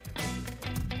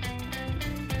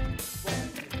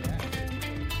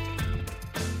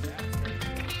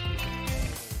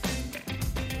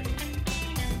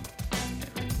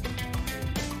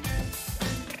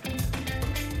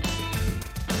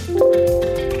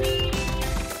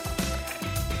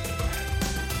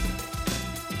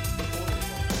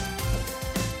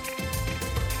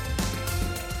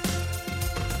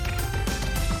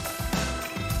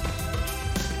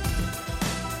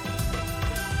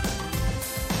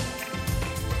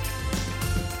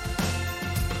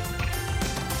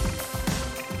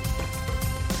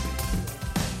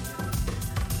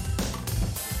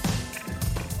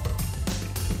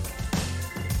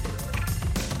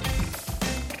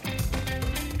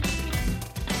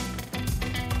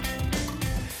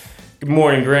Good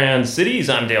morning, Grand Cities.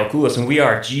 I'm Dale Coulis, and we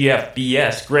are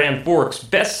GFBS, Grand Forks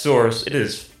Best Source. It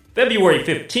is February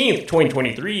 15th,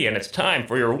 2023, and it's time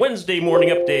for your Wednesday morning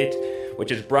update,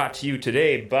 which is brought to you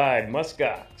today by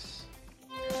Muskox.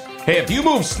 Hey, if you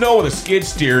move snow with a skid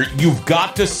steer, you've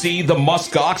got to see the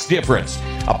Muskox difference.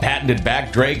 A patented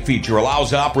back drag feature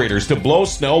allows operators to blow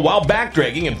snow while back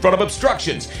dragging in front of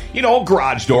obstructions. You know,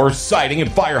 garage doors, siding,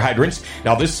 and fire hydrants.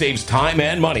 Now, this saves time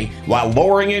and money while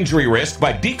lowering injury risk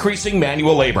by decreasing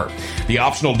manual labor. The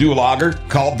optional dual auger,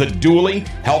 called the dually,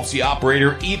 helps the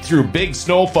operator eat through big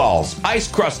snowfalls,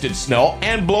 ice-crusted snow,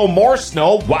 and blow more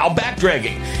snow while back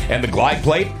dragging. And the glide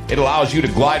plate, it allows you to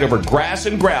glide over grass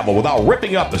and gravel without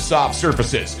ripping up the soft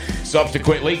surfaces.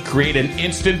 Subsequently, create an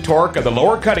instant torque of the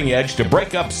lower cutting edge to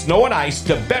break up snow and ice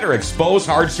to better expose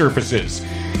hard surfaces.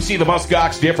 See the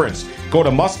Muskox difference. Go to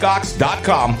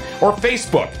muskox.com or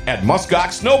Facebook at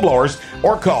Muskox Snowblowers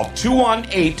or call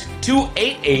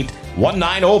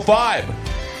 218-288-1905.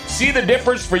 See the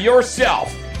difference for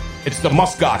yourself. It's the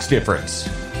Muskox difference.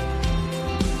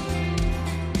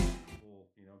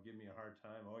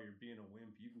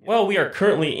 Well, we are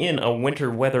currently in a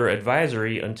winter weather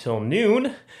advisory until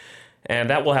noon, and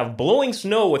that will have blowing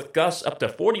snow with gusts up to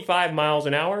 45 miles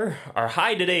an hour. Our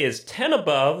high today is 10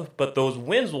 above, but those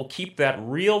winds will keep that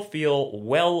real feel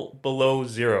well below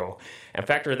zero. And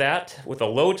factor that with a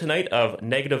low tonight of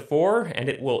 -4, and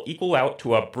it will equal out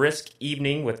to a brisk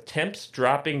evening with temps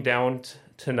dropping down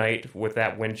tonight with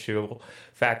that wind chill,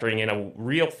 factoring in a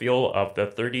real feel of the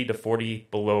 30 to 40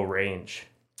 below range.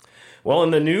 Well,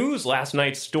 in the news, last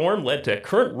night's storm led to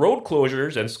current road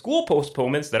closures and school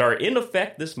postponements that are in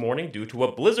effect this morning due to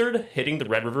a blizzard hitting the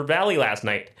Red River Valley last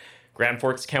night. Grand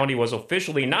Forks County was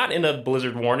officially not in a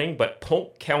blizzard warning, but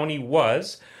Polk County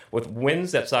was, with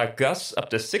winds that saw gusts up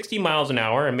to 60 miles an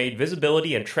hour and made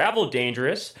visibility and travel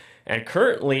dangerous. And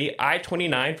currently,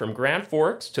 I-29 from Grand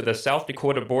Forks to the South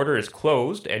Dakota border is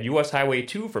closed, and U.S. Highway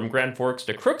 2 from Grand Forks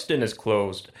to Crookston is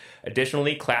closed.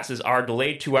 Additionally, classes are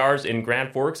delayed 2 hours in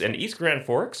Grand Forks and East Grand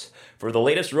Forks. For the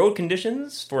latest road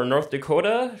conditions for North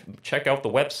Dakota, check out the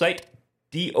website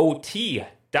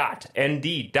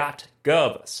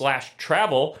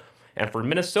dot.nd.gov/travel. And for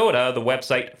Minnesota, the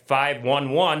website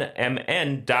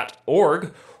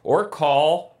 511mn.org or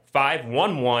call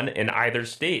 511 in either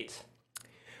state.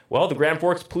 Well, the Grand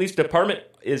Forks Police Department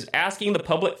is asking the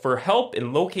public for help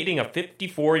in locating a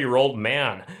 54-year-old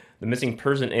man. The missing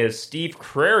person is Steve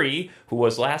Crary, who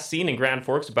was last seen in Grand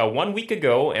Forks about 1 week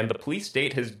ago, and the police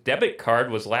state his debit card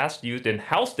was last used in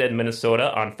Halstead,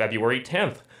 Minnesota on February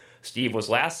 10th. Steve was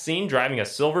last seen driving a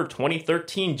silver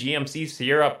 2013 GMC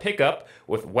Sierra pickup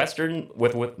with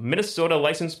Minnesota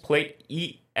license plate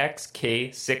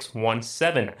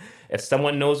EXK617. If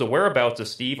someone knows the whereabouts of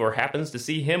Steve or happens to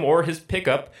see him or his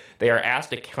pickup, they are asked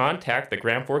to contact the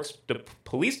Grand Forks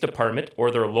Police Department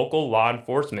or their local law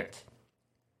enforcement.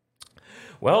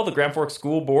 Well, the Grand Forks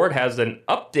School Board has an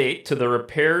update to the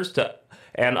repairs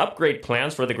and upgrade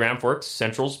plans for the Grand Forks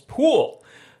Central's pool.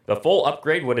 The full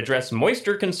upgrade would address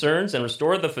moisture concerns and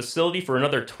restore the facility for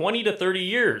another 20 to 30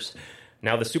 years.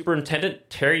 Now, the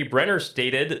superintendent, Terry Brenner,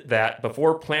 stated that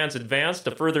before plans advance to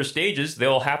further stages,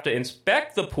 they'll have to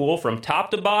inspect the pool from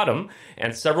top to bottom,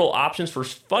 and several options for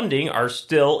funding are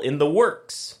still in the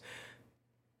works.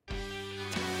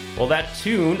 Well, that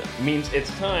tune means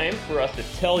it's time for us to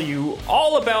tell you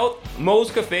all about Moe's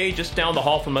Cafe just down the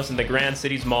hall from us in the Grand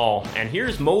Cities Mall. And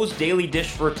here's Moe's daily dish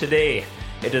for today.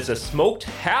 It is a smoked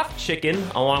half chicken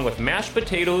along with mashed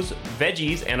potatoes,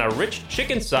 veggies, and a rich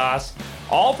chicken sauce,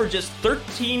 all for just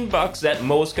 $13 at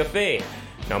Moe's Cafe.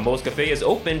 Now, Moe's Cafe is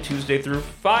open Tuesday through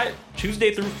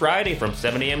Friday from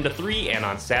 7 a.m. to 3, and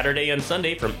on Saturday and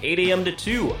Sunday from 8 a.m. to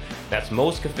 2. That's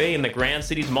Moe's Cafe in the Grand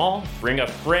Cities Mall. Bring a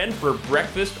friend for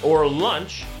breakfast or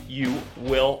lunch. You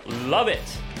will love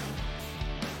it.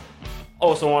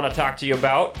 Also want to talk to you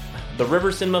about the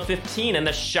River Cinema 15 and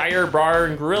the Shire Bar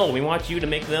and Grill. We want you to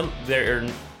make them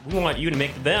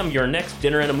your next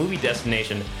dinner and a movie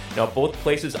destination. Now, both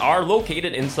places are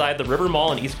located inside the River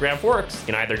Mall in East Grand Forks. You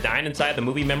can either dine inside the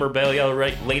movie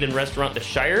memorabilia-laden restaurant, The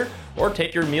Shire, or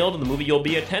take your meal to the movie you'll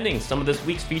be attending. Some of this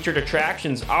week's featured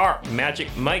attractions are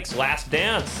Magic Mike's Last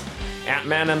Dance,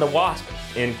 Ant-Man and the Wasp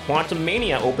in Quantum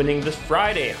Mania opening this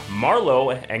Friday,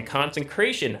 Marlowe, and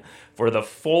Consecration. For the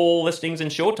full listings and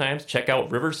showtimes, check out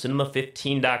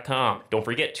rivercinema15.com. Don't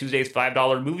forget Tuesday's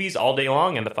 $5 movies all day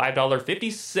long and the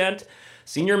 $5.50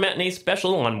 senior matinee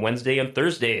special on Wednesday and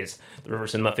Thursdays. The River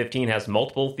Cinema 15 has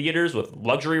multiple theaters with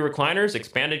luxury recliners,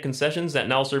 expanded concessions that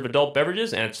now serve adult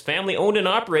beverages, and it's family owned and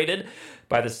operated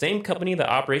by the same company that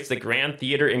operates the Grand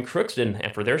Theater in Crookston.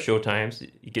 And for their showtimes,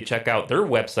 you can check out their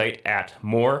website at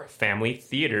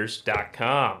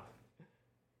morefamilytheaters.com.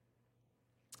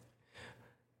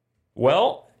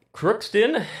 Well,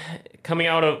 Crookston, coming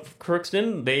out of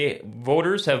Crookston,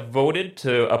 voters have voted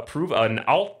to approve an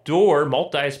outdoor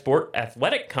multi-sport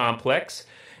athletic complex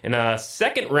in a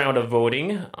second round of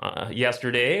voting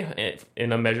yesterday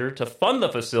in a measure to fund the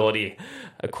facility.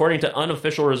 According to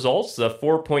unofficial results, the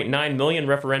 $4.9 million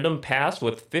referendum passed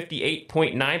with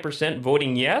 58.9%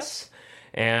 voting yes.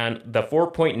 And the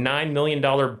 $4.9 million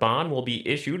bond will be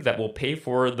issued that will pay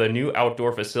for the new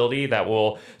outdoor facility that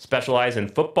will specialize in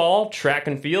football, track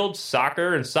and field,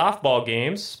 soccer and softball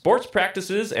games, sports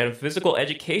practices, and physical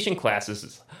education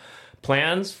classes.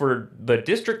 Plans for the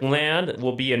district land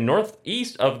will be in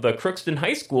northeast of the Crookston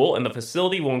High School, and the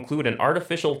facility will include an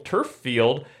artificial turf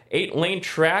field, 8-lane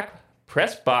track,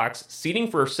 press box,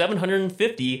 seating for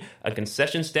 750, a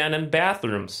concession stand, and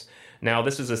bathrooms. Now,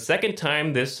 this is the second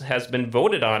time this has been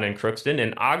voted on in Crookston.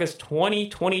 In August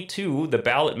 2022, the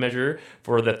ballot measure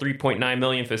for the $3.9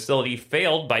 million facility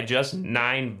failed by just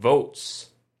 9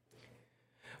 votes.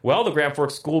 Well, the Grand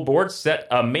Forks School Board set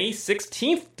a May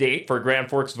 16th date for Grand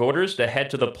Forks voters to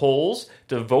head to the polls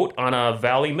to vote on a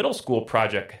Valley Middle School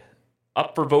project.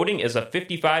 Up for voting is a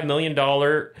 $55 million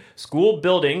school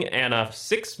building and a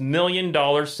 $6 million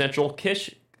central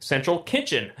kitchen.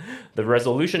 The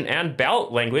resolution and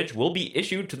ballot language will be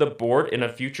issued to the board in a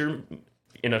future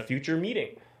meeting.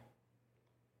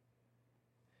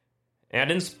 And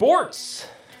in sports,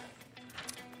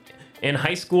 in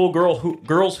high school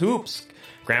girls hoops,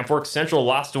 Grand Forks Central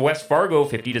lost to West Fargo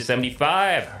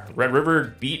 50-75. Red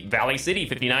River beat Valley City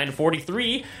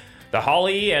 59-43. The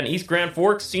Holly and East Grand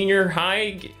Forks Senior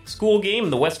High School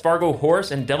game, the West Fargo Horse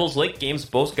and Devils Lake games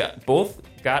both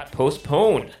got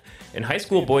postponed. In high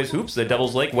school boys hoops, the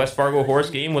Devils Lake West Fargo Horse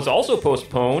game was also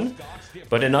postponed.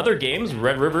 But in other games,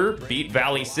 Red River beat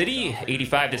Valley City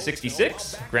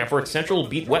 85-66. Grand Forks Central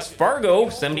beat West Fargo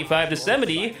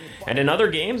 75-70. And in other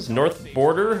games, North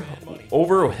Border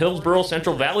over Hillsborough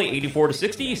Central Valley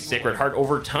 84-60. Sacred Heart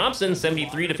over Thompson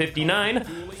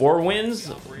 73-59. Four Winds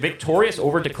victorious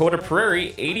over Dakota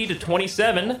Prairie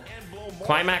 80-27.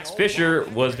 Climax Fisher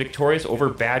was victorious over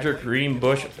Badger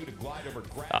Greenbush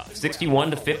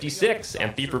 61-56,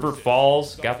 and Thief River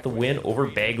Falls got the win over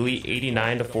Bagley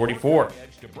 89-44.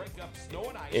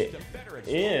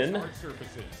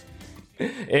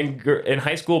 In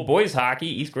high school boys hockey,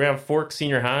 East Grand Forks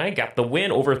Senior High got the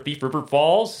win over Thief River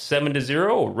Falls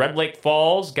 7-0. Red Lake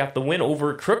Falls got the win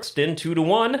over Crookston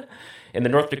 2-1. In the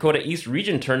North Dakota East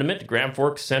Region Tournament, Grand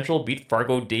Forks Central beat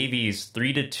Fargo Davies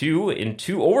 3-2 in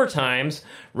 2 overtimes.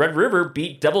 Red River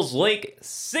beat Devils Lake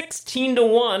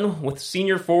 16-1 with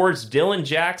senior forwards Dylan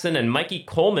Jackson and Mikey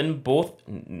Coleman both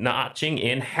notching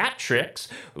in hat tricks,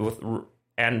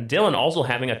 and Dylan also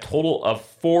having a total of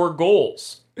 4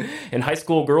 goals. In high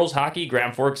school girls hockey,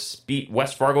 Grand Forks beat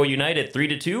West Fargo United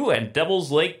 3-2, and Devils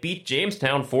Lake beat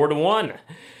Jamestown 4-1.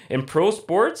 In pro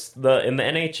sports, in the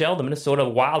NHL, the Minnesota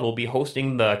Wild will be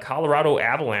hosting the Colorado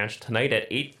Avalanche tonight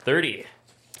at 8:30.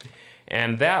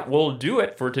 And that will do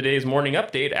it for today's morning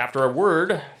update after a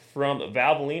word from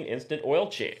Valvoline Instant Oil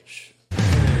Change.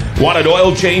 Want an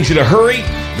oil change in a hurry?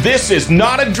 This is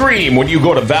not a dream when you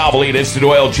go to Valvoline Instant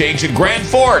Oil Change in Grand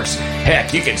Forks.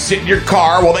 Heck, you can sit in your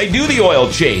car while they do the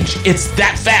oil change. It's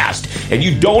that fast, and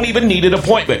you don't even need an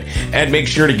appointment. And make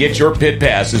sure to get your pit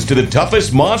passes to the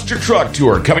toughest monster truck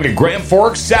tour coming to Grand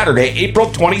Forks Saturday, April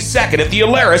 22nd at the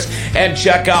Alaris, and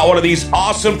check out one of these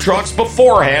awesome trucks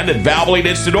beforehand at Valvoline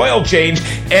Instant Oil Change,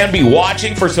 and be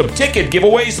watching for some ticket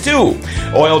giveaways too.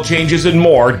 Oil changes and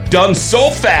more done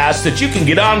so fast that you can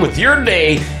get on with your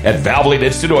day at Valvoline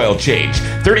Instant Oil Change,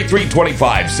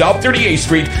 3325 South 38th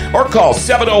Street, or call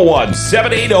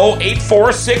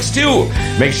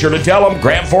 701-780-8462. Make sure to tell them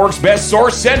Grand Forks Best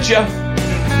Source sent you.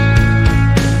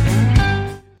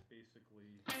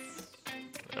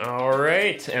 All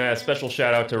right, and a special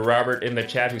shout out to Robert in the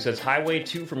chat who says Highway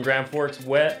 2 from Grand Forks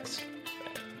west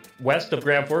of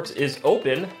Grand Forks is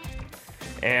open.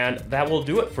 And that will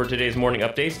do it for today's morning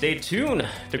update. Stay tuned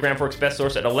to Grand Forks Best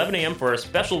Source at 11 a.m. for a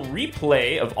special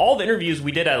replay of all the interviews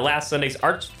we did at last Sunday's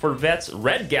Arts for Vets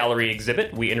Red Gallery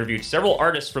exhibit. We interviewed several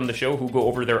artists from the show who go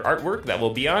over their artwork that will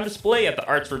be on display at the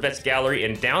Arts for Vets Gallery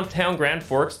in downtown Grand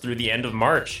Forks through the end of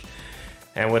March.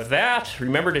 And with that,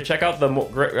 remember to check out the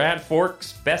Grand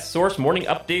Forks Best Source Morning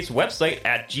Updates website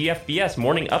at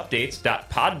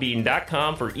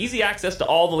gfbsmorningupdates.podbean.com for easy access to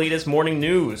all the latest morning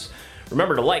news.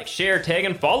 Remember to like, share, tag,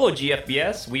 and follow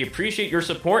GFBS. We appreciate your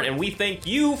support, and we thank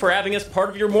you for having us part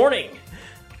of your morning.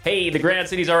 Hey, the Grand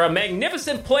Cities are a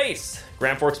magnificent place.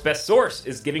 Grand Forks' best source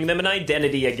is giving them an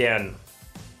identity again.